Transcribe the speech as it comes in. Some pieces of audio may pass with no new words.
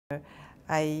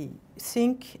I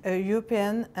think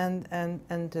European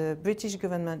and the British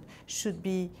government should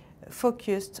be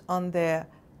focused on their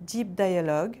deep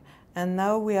dialogue, and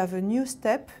now we have a new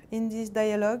step in this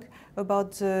dialogue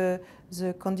about the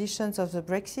conditions of the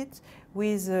Brexit,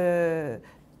 with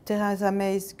Theresa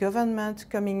May's government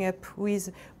coming up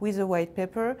with a white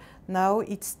paper. Now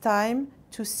it's time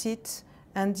to sit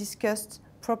and discuss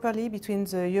properly between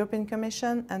the European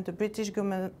Commission and the British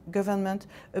government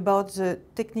about the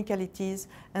technicalities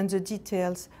and the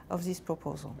details of this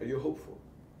proposal. Are you hopeful?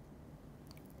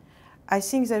 I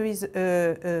think there is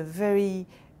a very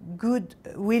good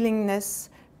willingness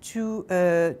to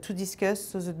discuss,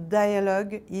 so the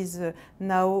dialogue is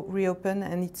now reopened,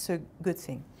 and it's a good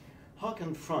thing. How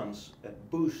can France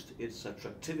boost its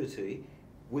attractivity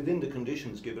within the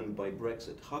conditions given by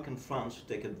Brexit? How can France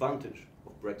take advantage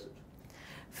of Brexit?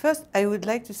 First, I would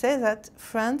like to say that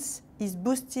France is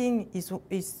boosting,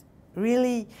 is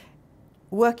really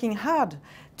working hard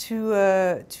to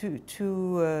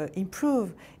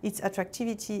improve its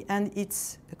attractivity and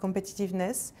its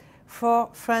competitiveness for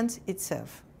France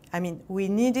itself. I mean, we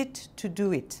needed to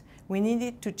do it. We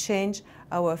needed to change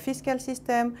our fiscal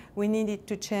system, we needed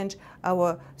to change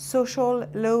our social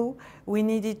law, we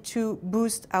needed to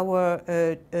boost our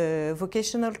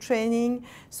vocational training.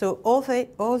 So all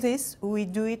this, we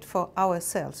do it for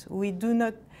ourselves. We do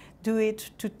not do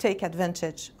it to take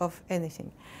advantage of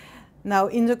anything. Now,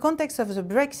 in the context of the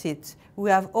Brexit,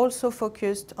 we have also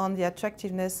focused on the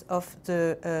attractiveness of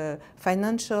the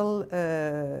financial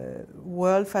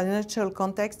world, financial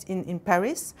context in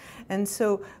Paris. And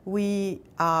so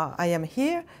I am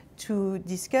here to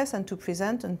discuss and to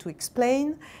present and to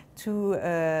explain to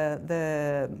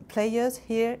the players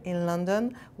here in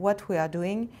London what we are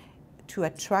doing to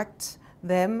attract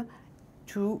them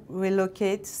to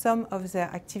relocate some of their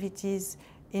activities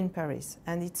in Paris.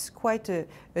 And it's quite a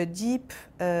deep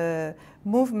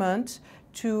movement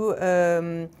to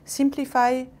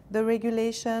simplify the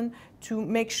regulation, to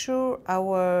make sure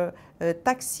our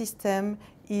tax system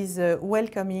is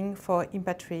welcoming for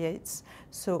expatriates.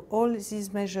 So all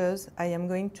these measures, I am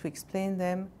going to explain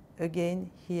them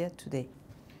again here today.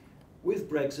 With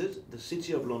Brexit, the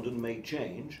City of London may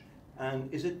change, and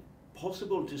is it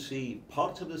possible to see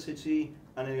parts of the city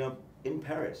ending up in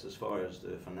Paris as far as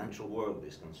the financial world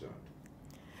is concerned?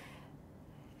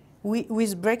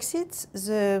 With Brexit,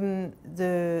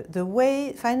 the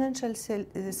way financial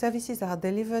services are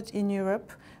delivered in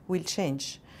Europe will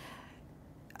change.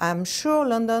 I'm sure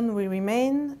London will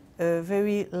remain a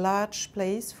very large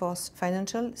place for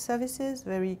financial services,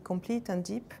 very complete and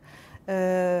deep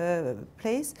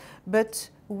place, but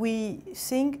we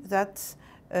think that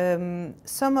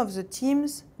some of the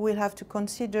teams will have to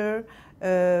consider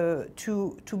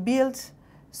to build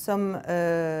some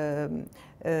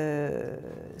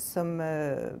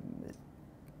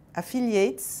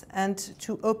affiliates and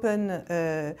to open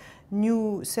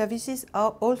new services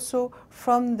also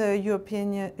from the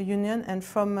European Union and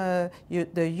from the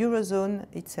Eurozone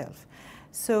itself.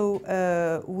 So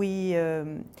we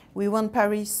want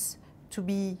Paris to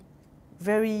be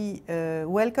very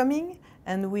welcoming,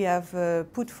 and we have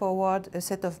put forward a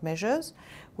set of measures.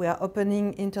 We are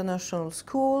opening international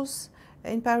schools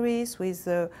in Paris with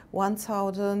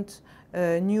 1,000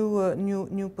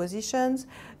 new positions.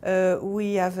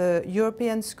 We have a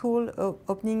European school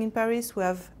opening in Paris. We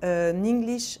have an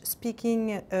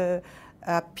English-speaking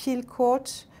appeal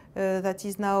court that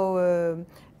is now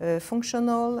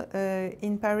functional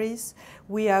in Paris.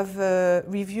 We have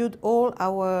reviewed all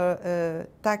our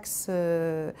tax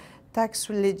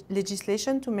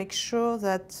legislation to make sure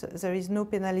that there is no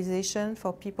penalization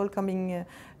for people coming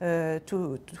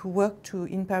to work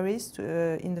in Paris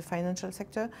in the financial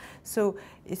sector. So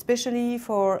especially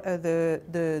for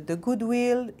the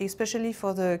goodwill, especially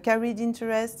for the carried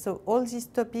interest, so all these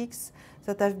topics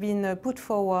that have been put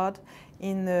forward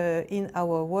in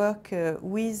our work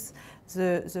with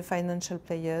the financial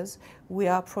players, we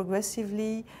are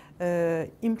progressively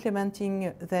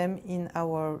implementing them in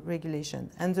our regulation.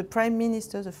 And the Prime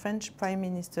Minister, the French Prime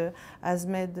Minister, has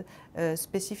made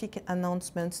specific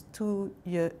announcements 2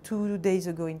 days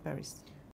ago in Paris.